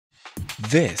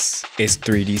This is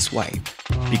 3D Swipe,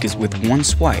 because with one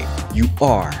swipe, you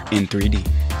are in 3D.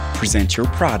 Present your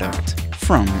product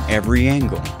from every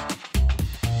angle.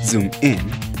 Zoom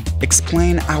in,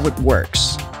 explain how it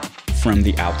works from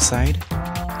the outside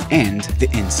and the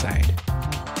inside.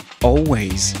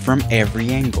 Always from every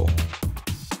angle.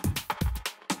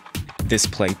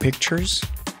 Display pictures.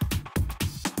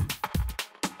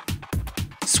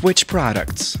 Switch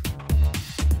products.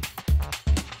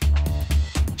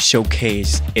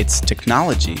 Showcase its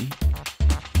technology.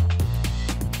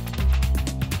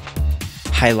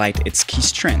 Highlight its key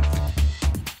strength.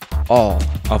 All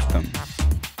of them.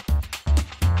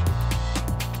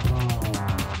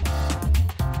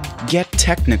 Get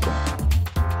technical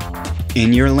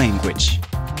in your language.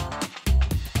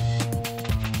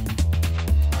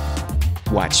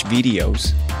 Watch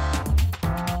videos.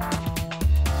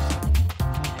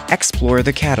 Explore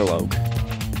the catalog.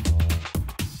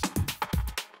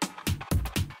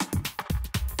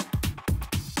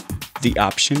 The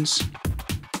options.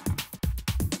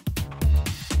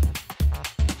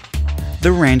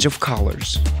 The range of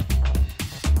colors.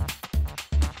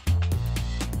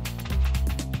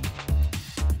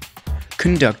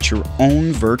 Conduct your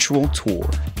own virtual tour.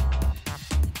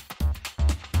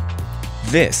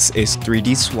 This is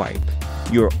 3D Swipe,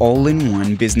 your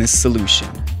all-in-one business solution.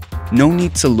 No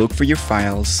need to look for your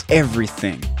files,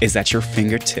 everything is at your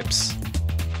fingertips.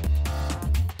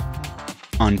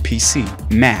 On PC,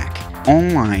 Mac,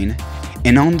 online,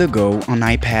 and on the go on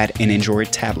iPad and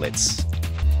Android tablets.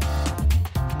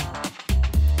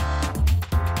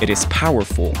 It is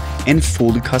powerful and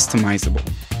fully customizable.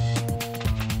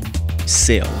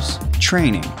 Sales,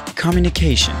 training,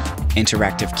 communication,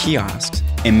 interactive kiosks.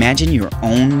 Imagine your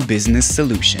own business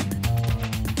solution.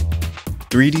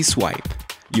 3D Swipe,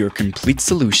 your complete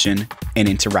solution in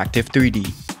interactive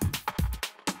 3D.